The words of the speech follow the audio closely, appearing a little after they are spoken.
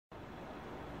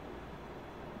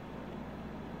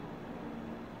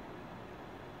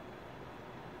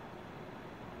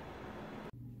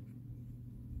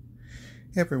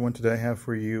Hey everyone, today I have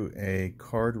for you a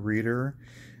card reader.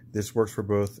 This works for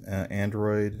both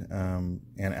Android and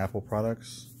Apple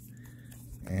products,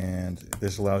 and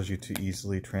this allows you to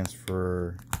easily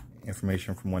transfer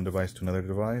information from one device to another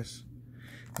device.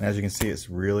 And as you can see, it's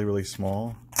really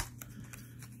small,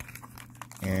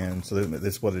 and so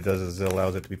this what it does is it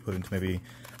allows it to be put into maybe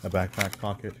a backpack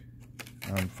pocket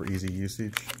for easy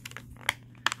usage.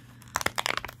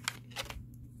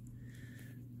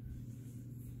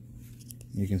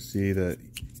 You can see that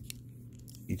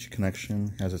each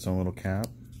connection has its own little cap,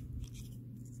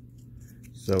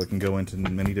 so it can go into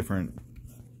many different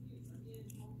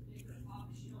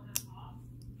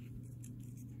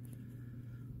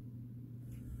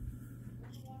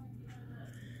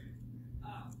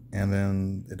and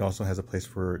then it also has a place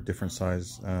for different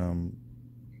size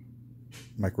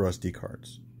micro SD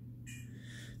cards.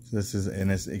 So this is, and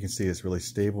as you can see, it's really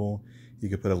stable. You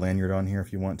could put a lanyard on here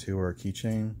if you want to, or a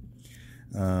keychain.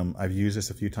 I've used this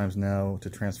a few times now to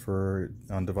transfer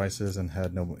on devices and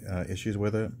had no issues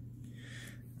with it.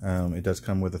 It does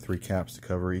come with the 3 caps to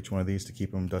cover each one of these to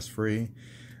keep them dust free.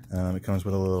 It comes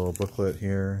with a little booklet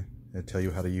here to tell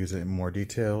you how to use it in more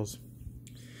details.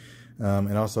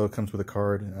 It also comes with a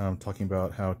card talking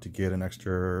about how to get an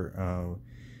extra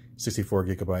 64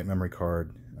 gigabyte memory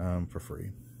card for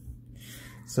free.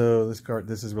 So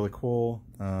this is really cool.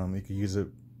 You can use it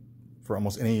for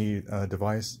almost any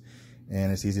device,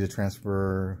 and it's easy to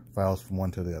transfer files from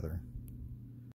one to the other.